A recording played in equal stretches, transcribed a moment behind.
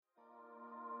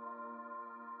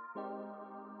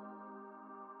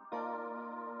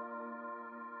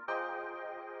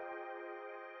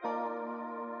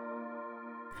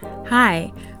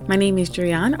Hi, my name is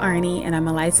Julianne Arney, and I'm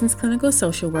a licensed clinical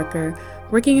social worker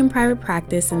working in private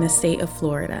practice in the state of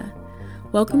Florida.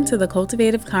 Welcome to the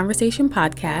Cultivative Conversation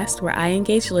podcast, where I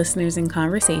engage listeners in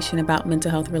conversation about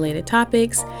mental health related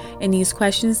topics and use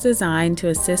questions designed to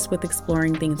assist with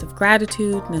exploring themes of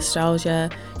gratitude,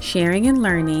 nostalgia, sharing and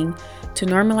learning, to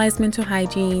normalize mental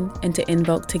hygiene, and to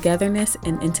invoke togetherness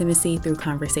and intimacy through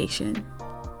conversation.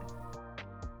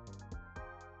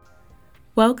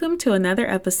 Welcome to another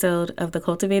episode of the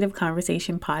Cultivative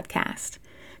Conversation podcast.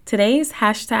 Today's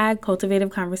 #Cultivative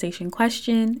Conversation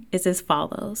question is as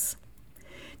follows.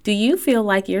 Do you feel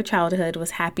like your childhood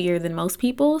was happier than most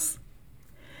people's?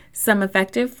 Some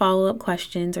effective follow-up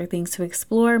questions or things to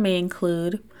explore may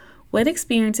include: what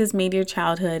experiences made your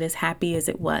childhood as happy as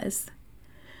it was?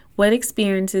 What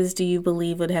experiences do you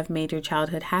believe would have made your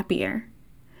childhood happier?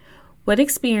 What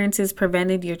experiences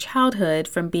prevented your childhood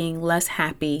from being less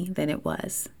happy than it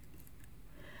was?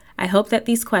 I hope that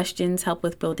these questions help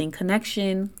with building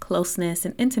connection, closeness,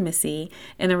 and intimacy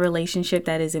in a relationship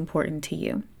that is important to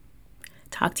you.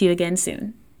 Talk to you again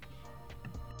soon.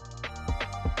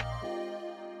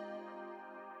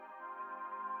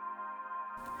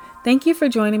 Thank you for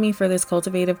joining me for this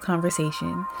cultivative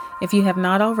conversation. If you have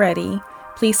not already,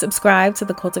 please subscribe to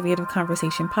the Cultivative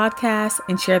Conversation podcast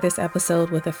and share this episode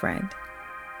with a friend.